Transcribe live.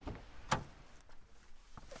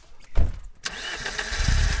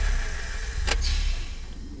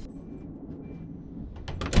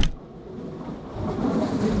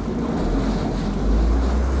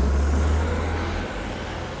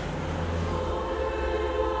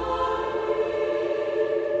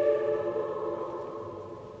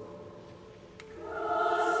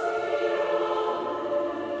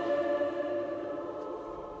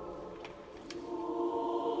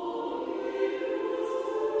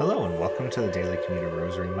Hello and welcome to the Daily Commuter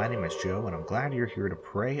Rosary. My name is Joe and I'm glad you're here to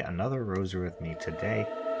pray another rosary with me today.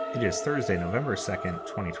 It is Thursday, November 2nd,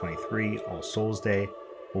 2023, All Souls Day.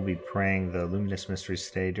 We'll be praying the Luminous Mysteries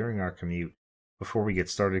today during our commute. Before we get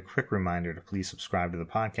started, quick reminder to please subscribe to the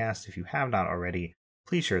podcast. If you have not already,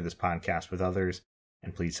 please share this podcast with others.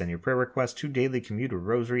 And please send your prayer requests to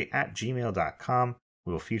dailycommuterrosary@gmail.com.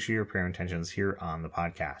 We will feature your prayer intentions here on the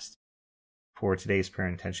podcast. For today's prayer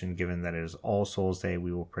intention, given that it is All Souls Day,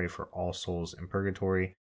 we will pray for all souls in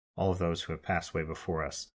purgatory, all of those who have passed away before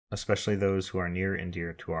us, especially those who are near and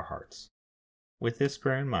dear to our hearts. With this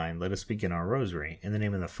prayer in mind, let us begin our rosary. In the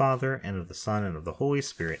name of the Father, and of the Son, and of the Holy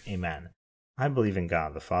Spirit. Amen. I believe in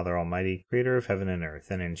God, the Father Almighty, creator of heaven and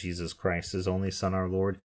earth, and in Jesus Christ, his only Son, our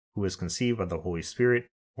Lord, who was conceived by the Holy Spirit,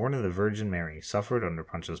 born of the Virgin Mary, suffered under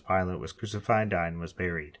Pontius Pilate, was crucified, died, and was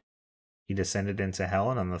buried. He descended into hell,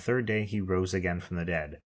 and on the third day he rose again from the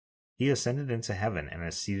dead. He ascended into heaven, and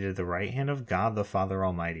is seated at the right hand of God the Father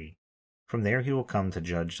Almighty. From there he will come to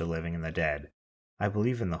judge the living and the dead. I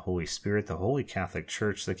believe in the Holy Spirit, the Holy Catholic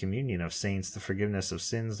Church, the communion of saints, the forgiveness of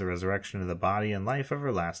sins, the resurrection of the body, and life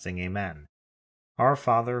everlasting. Amen. Our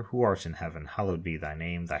Father, who art in heaven, hallowed be thy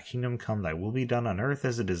name. Thy kingdom come, thy will be done on earth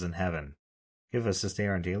as it is in heaven. Give us this day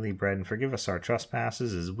our daily bread, and forgive us our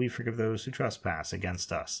trespasses as we forgive those who trespass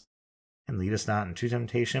against us. And lead us not into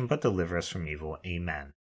temptation, but deliver us from evil.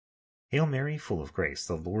 Amen. Hail Mary, full of grace,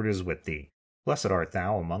 the Lord is with thee. Blessed art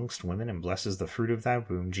thou amongst women, and blessed is the fruit of thy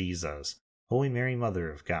womb, Jesus. Holy Mary,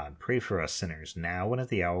 Mother of God, pray for us sinners, now and at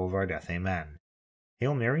the hour of our death. Amen.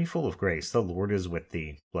 Hail Mary, full of grace, the Lord is with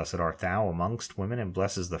thee. Blessed art thou amongst women, and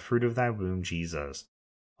blessed is the fruit of thy womb, Jesus.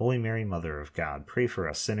 Holy Mary, Mother of God, pray for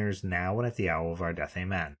us sinners, now and at the hour of our death.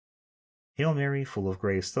 Amen. Hail Mary, full of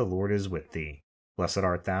grace, the Lord is with thee. Blessed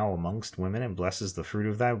art thou amongst women, and blessed is the fruit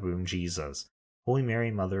of thy womb, Jesus. Holy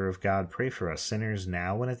Mary, Mother of God, pray for us sinners,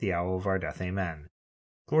 now and at the hour of our death. Amen.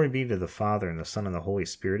 Glory be to the Father, and the Son, and the Holy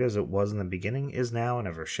Spirit, as it was in the beginning, is now, and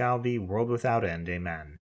ever shall be, world without end.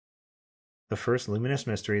 Amen. The first luminous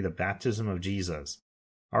mystery, the baptism of Jesus.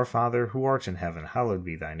 Our Father, who art in heaven, hallowed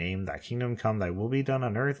be thy name. Thy kingdom come, thy will be done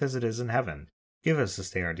on earth as it is in heaven. Give us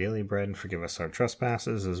this day our daily bread, and forgive us our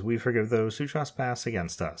trespasses, as we forgive those who trespass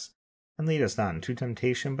against us. And lead us not into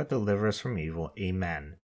temptation, but deliver us from evil.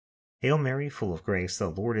 Amen. Hail Mary, full of grace, the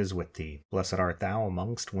Lord is with thee. Blessed art thou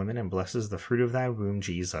amongst women, and blessed is the fruit of thy womb,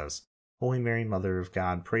 Jesus. Holy Mary, Mother of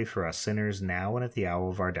God, pray for us sinners, now and at the hour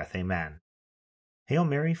of our death. Amen. Hail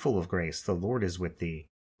Mary, full of grace, the Lord is with thee.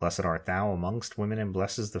 Blessed art thou amongst women, and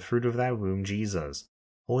blessed is the fruit of thy womb, Jesus.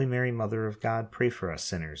 Holy Mary, Mother of God, pray for us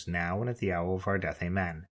sinners, now and at the hour of our death.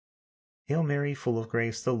 Amen. Hail Mary, full of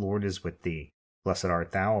grace, the Lord is with thee. Blessed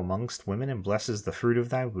art thou amongst women, and blessed is the fruit of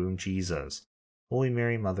thy womb, Jesus. Holy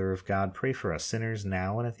Mary, Mother of God, pray for us sinners,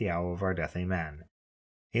 now and at the hour of our death. Amen.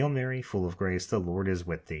 Hail Mary, full of grace, the Lord is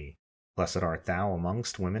with thee. Blessed art thou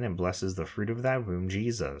amongst women, and blessed is the fruit of thy womb,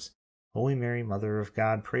 Jesus. Holy Mary, Mother of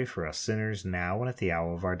God, pray for us sinners, now and at the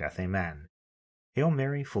hour of our death. Amen. Hail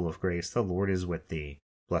Mary, full of grace, the Lord is with thee.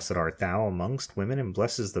 Blessed art thou amongst women, and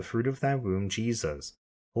blessed is the fruit of thy womb, Jesus.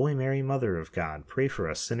 Holy Mary, Mother of God, pray for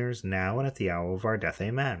us sinners, now and at the hour of our death.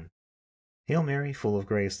 Amen. Hail Mary, full of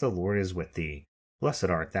grace, the Lord is with thee. Blessed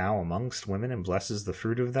art thou amongst women, and blessed is the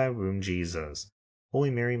fruit of thy womb, Jesus. Holy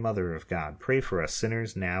Mary, Mother of God, pray for us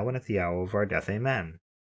sinners, now and at the hour of our death. Amen.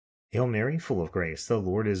 Hail Mary, full of grace, the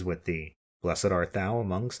Lord is with thee. Blessed art thou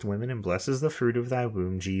amongst women, and blessed is the fruit of thy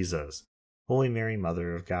womb, Jesus. Holy Mary,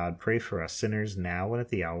 Mother of God, pray for us sinners, now and at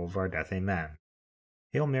the hour of our death. Amen.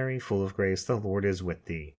 Hail Mary, full of grace, the Lord is with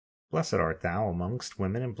thee. Blessed art thou amongst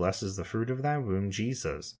women, and blessed is the fruit of thy womb,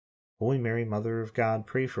 Jesus. Holy Mary, Mother of God,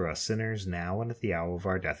 pray for us sinners, now and at the hour of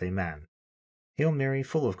our death. Amen. Hail Mary,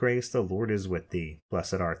 full of grace, the Lord is with thee.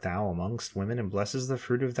 Blessed art thou amongst women, and blessed is the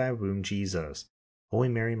fruit of thy womb, Jesus. Holy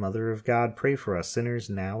Mary, Mother of God, pray for us sinners,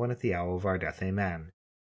 now and at the hour of our death. Amen.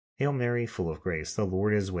 Hail Mary, full of grace, the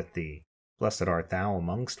Lord is with thee. Blessed art thou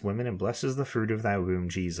amongst women, and blessed is the fruit of thy womb,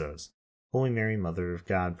 Jesus. Holy Mary, Mother of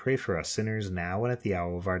God, pray for us sinners, now and at the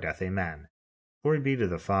hour of our death. Amen. Glory be to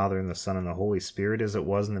the Father, and the Son, and the Holy Spirit, as it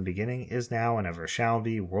was in the beginning, is now, and ever shall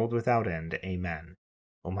be, world without end. Amen.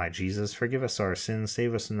 O my Jesus, forgive us our sins,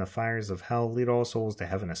 save us from the fires of hell, lead all souls to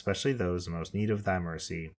heaven, especially those in most need of thy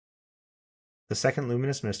mercy. The second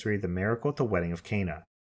luminous mystery, the miracle at the wedding of Cana.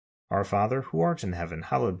 Our Father, who art in heaven,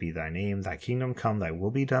 hallowed be thy name. Thy kingdom come, thy will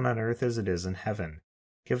be done on earth as it is in heaven.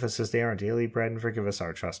 Give us this day our daily bread, and forgive us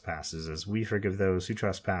our trespasses, as we forgive those who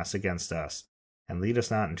trespass against us. And lead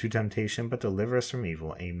us not into temptation, but deliver us from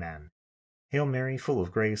evil. Amen. Hail Mary, full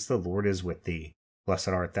of grace, the Lord is with thee. Blessed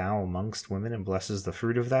art thou amongst women, and blessed is the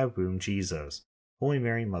fruit of thy womb, Jesus. Holy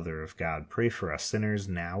Mary, Mother of God, pray for us sinners,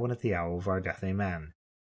 now and at the hour of our death. Amen.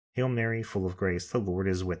 Hail Mary, full of grace, the Lord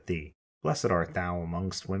is with thee. Blessed art thou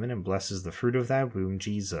amongst women, and blessed is the fruit of thy womb,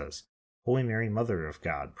 Jesus. Holy Mary, Mother of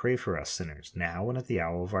God, pray for us sinners, now and at the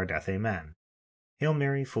hour of our death. Amen. Hail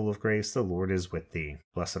Mary, full of grace, the Lord is with thee.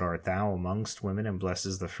 Blessed art thou amongst women, and blessed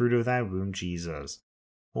is the fruit of thy womb, Jesus.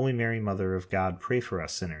 Holy Mary, Mother of God, pray for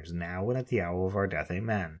us sinners, now and at the hour of our death.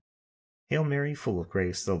 Amen. Hail Mary, full of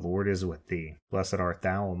grace, the Lord is with thee. Blessed art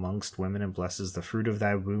thou amongst women, and blessed is the fruit of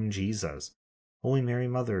thy womb, Jesus. Holy Mary,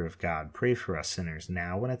 Mother of God, pray for us sinners,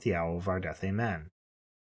 now and at the hour of our death. Amen.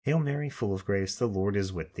 Hail Mary, full of grace, the Lord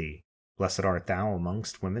is with thee. Blessed art thou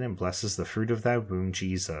amongst women, and blessed is the fruit of thy womb,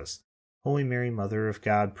 Jesus. Holy Mary, Mother of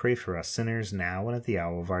God, pray for us sinners, now and at the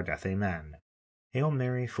hour of our death. Amen. Hail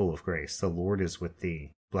Mary, full of grace, the Lord is with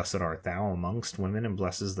thee. Blessed art thou amongst women, and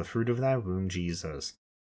blessed is the fruit of thy womb, Jesus.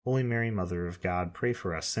 Holy Mary, Mother of God, pray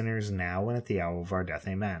for us sinners, now and at the hour of our death.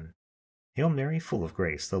 Amen. Hail Mary, full of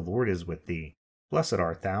grace, the Lord is with thee. Blessed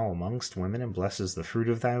art thou amongst women, and blessed is the fruit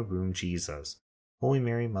of thy womb, Jesus. Holy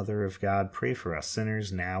Mary, Mother of God, pray for us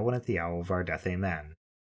sinners, now and at the hour of our death. Amen.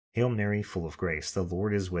 Hail Mary, full of grace, the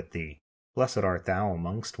Lord is with thee. Blessed art thou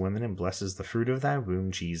amongst women, and blessed is the fruit of thy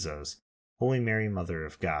womb, Jesus. Holy Mary, Mother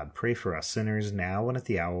of God, pray for us sinners, now and at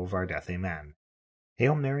the hour of our death. Amen.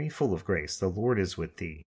 Hail Mary, full of grace, the Lord is with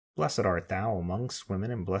thee. Blessed art thou amongst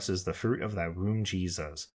women, and blessed is the fruit of thy womb,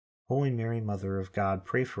 Jesus. Holy Mary, Mother of God,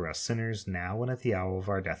 pray for us sinners, now and at the hour of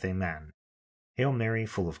our death. Amen. Hail Mary,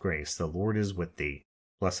 full of grace, the Lord is with thee.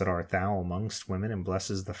 Blessed art thou amongst women, and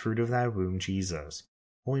blessed is the fruit of thy womb, Jesus.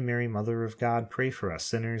 Holy Mary, Mother of God, pray for us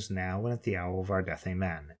sinners, now and at the hour of our death.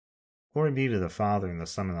 Amen. Glory be to the Father, and the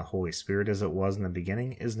Son, and the Holy Spirit, as it was in the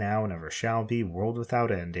beginning, is now, and ever shall be, world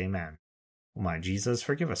without end. Amen. O my Jesus,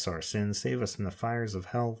 forgive us our sins, save us from the fires of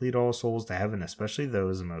hell, lead all souls to heaven, especially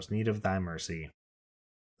those in most need of thy mercy.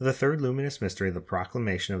 The third luminous mystery, the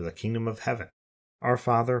proclamation of the kingdom of heaven. Our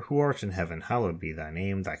Father, who art in heaven, hallowed be thy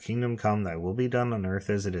name. Thy kingdom come, thy will be done on earth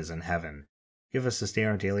as it is in heaven. Give us this day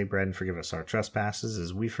our daily bread, and forgive us our trespasses,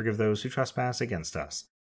 as we forgive those who trespass against us.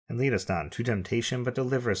 And lead us not into temptation, but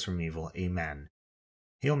deliver us from evil. Amen.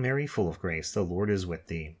 Hail Mary, full of grace, the Lord is with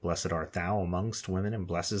thee. Blessed art thou amongst women, and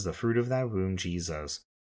blessed is the fruit of thy womb, Jesus.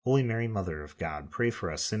 Holy Mary, Mother of God, pray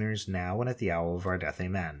for us sinners, now and at the hour of our death.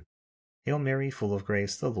 Amen. Hail Mary, full of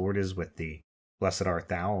grace, the Lord is with thee. Blessed art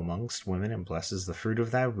thou amongst women, and blessed is the fruit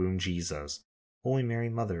of thy womb, Jesus. Holy Mary,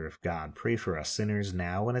 Mother of God, pray for us sinners,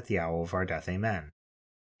 now and at the hour of our death. Amen.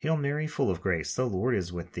 Hail Mary, full of grace, the Lord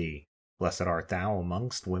is with thee. Blessed art thou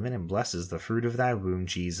amongst women, and blessed is the fruit of thy womb,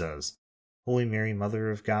 Jesus. Holy Mary, Mother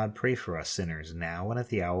of God, pray for us sinners, now and at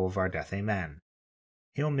the hour of our death. Amen.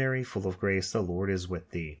 Hail Mary, full of grace, the Lord is with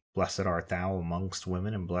thee. Blessed art thou amongst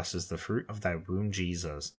women, and blessed is the fruit of thy womb,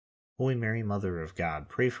 Jesus. Holy Mary, Mother of God,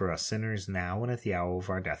 pray for us sinners, now and at the hour of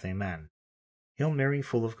our death. Amen. Hail Mary,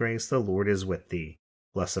 full of grace, the Lord is with thee.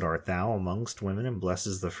 Blessed art thou amongst women, and blessed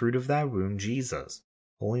is the fruit of thy womb, Jesus.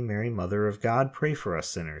 Holy Mary, Mother of God, pray for us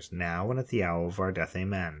sinners, now and at the hour of our death.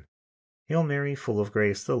 Amen. Hail Mary, full of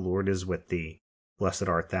grace, the Lord is with thee. Blessed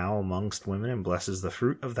art thou amongst women, and blessed is the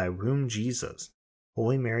fruit of thy womb, Jesus.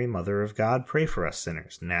 Holy Mary, Mother of God, pray for us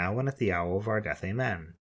sinners, now and at the hour of our death.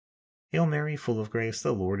 Amen. Hail Mary, full of grace,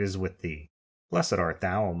 the Lord is with thee. Blessed art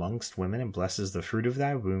thou amongst women, and blessed is the fruit of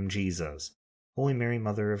thy womb, Jesus. Holy Mary,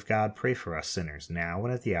 Mother of God, pray for us sinners, now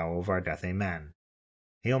and at the hour of our death. Amen.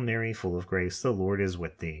 Hail Mary, full of grace, the Lord is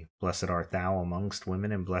with thee. Blessed art thou amongst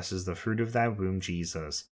women, and blessed is the fruit of thy womb,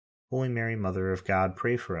 Jesus. Holy Mary, Mother of God,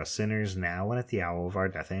 pray for us sinners, now and at the hour of our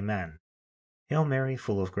death. Amen. Hail Mary,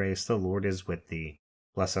 full of grace, the Lord is with thee.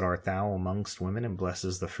 Blessed art thou amongst women, and blessed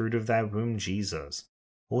is the fruit of thy womb, Jesus.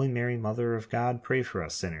 Holy Mary, Mother of God, pray for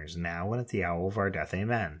us sinners, now and at the hour of our death.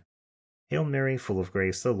 Amen. Hail Mary, full of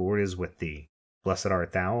grace, the Lord is with thee. Blessed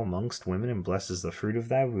art thou amongst women, and blessed is the fruit of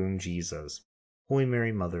thy womb, Jesus. Holy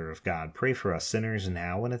Mary, Mother of God, pray for us sinners,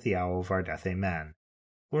 now and at the hour of our death. Amen.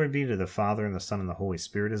 Glory be to the Father, and the Son, and the Holy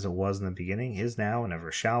Spirit, as it was in the beginning, is now, and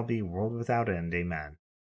ever shall be, world without end. Amen.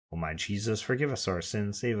 O my Jesus, forgive us our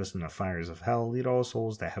sins, save us from the fires of hell, lead all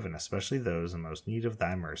souls to heaven, especially those in most need of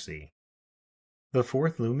thy mercy. The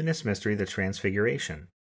fourth luminous mystery, the Transfiguration.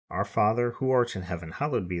 Our Father, who art in heaven,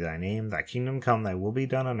 hallowed be thy name. Thy kingdom come, thy will be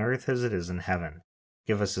done on earth as it is in heaven.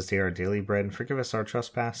 Give us this day our daily bread, and forgive us our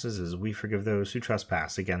trespasses, as we forgive those who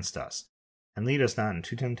trespass against us. And lead us not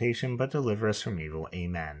into temptation, but deliver us from evil.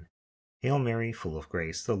 Amen. Hail Mary, full of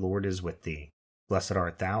grace, the Lord is with thee. Blessed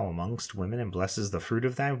art thou amongst women, and blessed is the fruit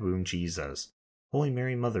of thy womb, Jesus. Holy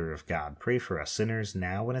Mary, Mother of God, pray for us sinners,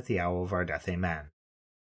 now and at the hour of our death. Amen.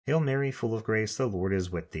 Hail Mary, full of grace, the Lord is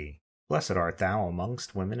with thee. Blessed art thou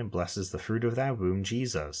amongst women, and blessed is the fruit of thy womb,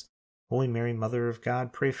 Jesus. Holy Mary, Mother of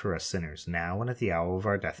God, pray for us sinners, now and at the hour of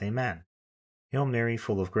our death. Amen. Hail Mary,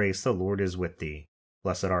 full of grace, the Lord is with thee.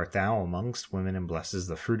 Blessed art thou amongst women, and blessed is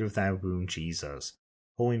the fruit of thy womb, Jesus.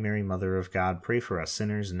 Holy Mary, Mother of God, pray for us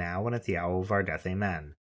sinners, now and at the hour of our death.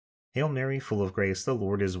 Amen. Hail Mary, full of grace, the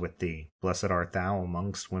Lord is with thee. Blessed art thou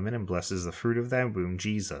amongst women, and blessed is the fruit of thy womb,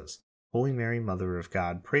 Jesus. Holy Mary, Mother of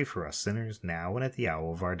God, pray for us sinners, now and at the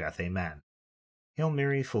hour of our death. Amen. Hail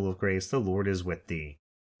Mary, full of grace, the Lord is with thee.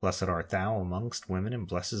 Blessed art thou amongst women, and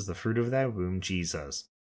blessed is the fruit of thy womb, Jesus.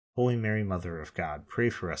 Holy Mary, Mother of God, pray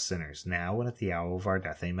for us sinners, now and at the hour of our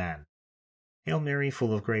death. Amen. Hail Mary,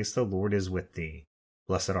 full of grace, the Lord is with thee.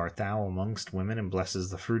 Blessed art thou amongst women, and blessed is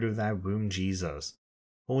the fruit of thy womb, Jesus.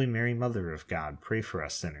 Holy Mary, Mother of God, pray for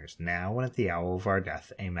us sinners, now and at the hour of our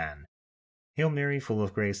death. Amen. Hail Mary, full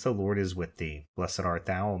of grace, the Lord is with thee. Blessed art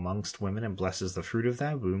thou amongst women, and blessed is the fruit of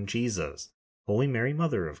thy womb, Jesus. Holy Mary,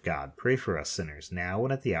 Mother of God, pray for us sinners, now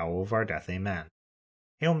and at the hour of our death. Amen.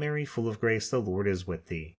 Hail Mary, full of grace, the Lord is with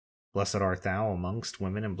thee. Blessed art thou amongst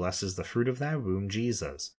women, and blessed is the fruit of thy womb,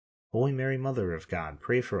 Jesus. Holy Mary, Mother of God,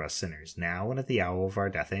 pray for us sinners, now and at the hour of our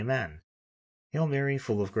death. Amen. Hail Mary,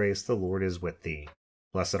 full of grace, the Lord is with thee.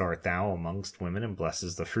 Blessed art thou amongst women, and blessed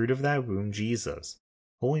is the fruit of thy womb, Jesus.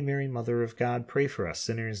 Holy Mary, Mother of God, pray for us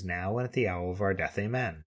sinners, now and at the hour of our death.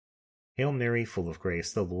 Amen. Hail Mary, full of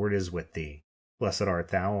grace, the Lord is with thee. Blessed art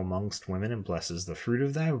thou amongst women, and blessed is the fruit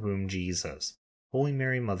of thy womb, Jesus. Holy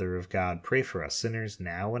Mary, Mother of God, pray for us sinners,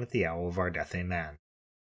 now and at the hour of our death. Amen.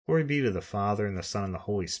 Glory be to the Father, and the Son, and the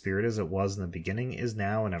Holy Spirit, as it was in the beginning, is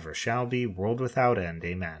now, and ever shall be, world without end.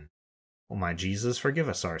 Amen. O my Jesus, forgive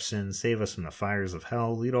us our sins, save us from the fires of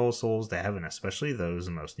hell, lead all souls to heaven, especially those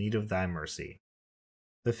in most need of thy mercy.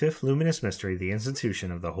 The fifth luminous mystery, the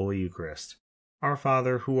institution of the Holy Eucharist. Our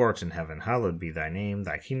Father, who art in heaven, hallowed be thy name.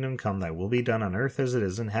 Thy kingdom come, thy will be done on earth as it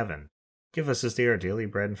is in heaven. Give us this day our daily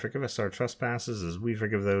bread, and forgive us our trespasses, as we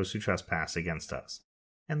forgive those who trespass against us.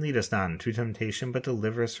 And lead us not into temptation, but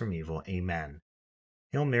deliver us from evil. Amen.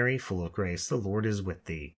 Hail Mary, full of grace, the Lord is with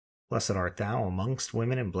thee. Blessed art thou amongst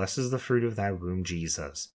women, and blessed is the fruit of thy womb,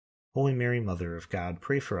 Jesus. Holy Mary, Mother of God,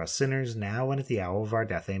 pray for us sinners, now and at the hour of our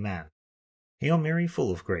death. Amen. Hail Mary,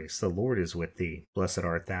 full of grace, the Lord is with thee. Blessed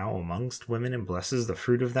art thou amongst women, and blessed is the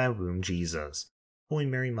fruit of thy womb, Jesus. Holy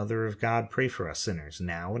Mary, Mother of God, pray for us sinners,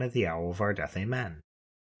 now and at the hour of our death. Amen.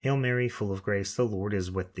 Hail Mary, full of grace, the Lord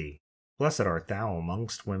is with thee. Blessed art thou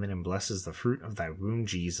amongst women, and blessed is the fruit of thy womb,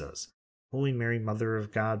 Jesus. Holy Mary, Mother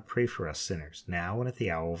of God, pray for us sinners, now and at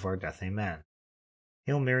the hour of our death. Amen.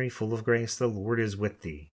 Hail Mary, full of grace, the Lord is with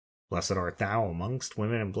thee. Blessed art thou amongst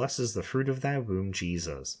women, and blessed is the fruit of thy womb,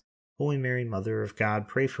 Jesus. Holy Mary, Mother of God,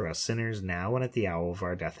 pray for us sinners, now and at the hour of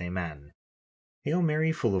our death. Amen. Hail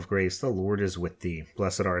Mary, full of grace, the Lord is with thee.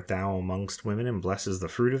 Blessed art thou amongst women, and blessed is the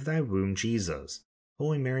fruit of thy womb, Jesus.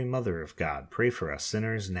 Holy Mary, Mother of God, pray for us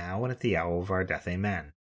sinners, now and at the hour of our death.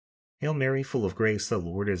 Amen. Hail Mary, full of grace, the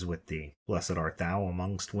Lord is with thee. Blessed art thou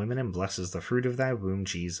amongst women, and blessed is the fruit of thy womb,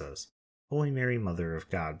 Jesus. Holy Mary, Mother of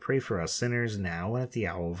God, pray for us sinners, now and at the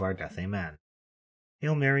hour of our death. Amen.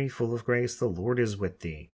 Hail Mary, full of grace, the Lord is with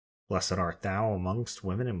thee. Blessed art thou amongst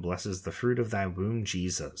women, and blessed is the fruit of thy womb,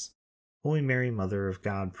 Jesus. Holy Mary, Mother of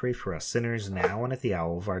God, pray for us sinners, now and at the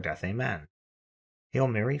hour of our death. Amen. Hail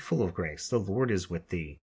Mary, full of grace, the Lord is with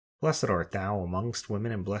thee. Blessed art thou amongst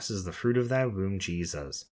women, and blessed is the fruit of thy womb,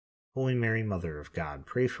 Jesus. Holy Mary, Mother of God,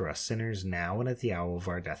 pray for us sinners, now and at the hour of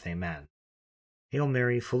our death. Amen. Hail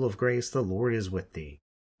Mary, full of grace, the Lord is with thee.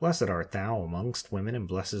 Blessed art thou amongst women, and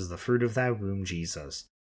blessed is the fruit of thy womb, Jesus.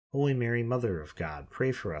 Holy Mary, Mother of God,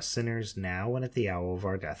 pray for us sinners, now and at the hour of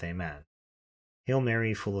our death. Amen. Hail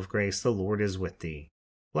Mary, full of grace, the Lord is with thee.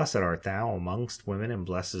 Blessed art thou amongst women, and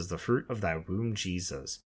blessed is the fruit of thy womb,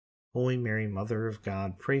 Jesus. Holy Mary, Mother of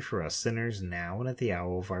God, pray for us sinners, now and at the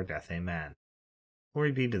hour of our death. Amen.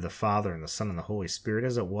 Glory be to the Father, and the Son, and the Holy Spirit,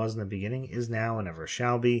 as it was in the beginning, is now, and ever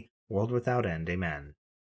shall be, world without end. Amen.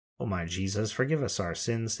 O my Jesus, forgive us our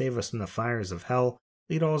sins, save us from the fires of hell,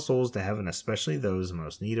 lead all souls to heaven, especially those in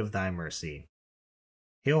most need of thy mercy.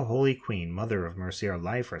 Hail, Holy Queen, Mother of mercy, our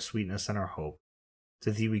life, our sweetness, and our hope.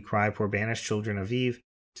 To thee we cry, poor banished children of Eve.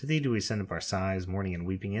 To thee do we send up our sighs, mourning and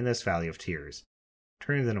weeping in this valley of tears.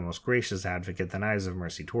 Turn then, O most gracious Advocate, thine eyes of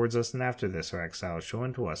mercy towards us, and after this our exile show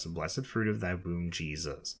unto us the blessed fruit of thy womb,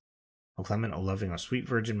 Jesus. O clement, O loving, O sweet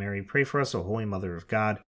Virgin Mary, pray for us, O Holy Mother of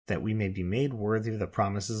God, that we may be made worthy of the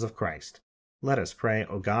promises of Christ. Let us pray,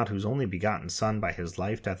 O God, whose only begotten Son, by his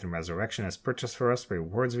life, death, and resurrection, has purchased for us the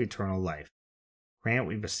rewards of eternal life. Grant,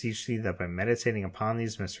 we beseech thee, that by meditating upon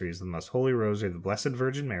these mysteries of the most holy rosary of the Blessed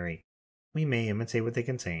Virgin Mary, we may imitate what they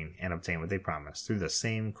contain and obtain what they promise, through the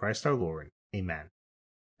same Christ our Lord. Amen.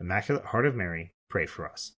 Immaculate Heart of Mary, pray for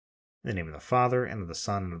us. In the name of the Father, and of the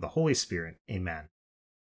Son, and of the Holy Spirit. Amen.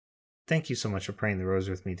 Thank you so much for praying the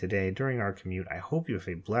Rosary with me today during our commute. I hope you have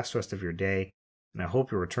a blessed rest of your day, and I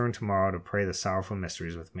hope you'll return tomorrow to pray the Sorrowful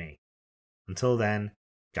Mysteries with me. Until then,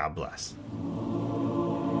 God bless.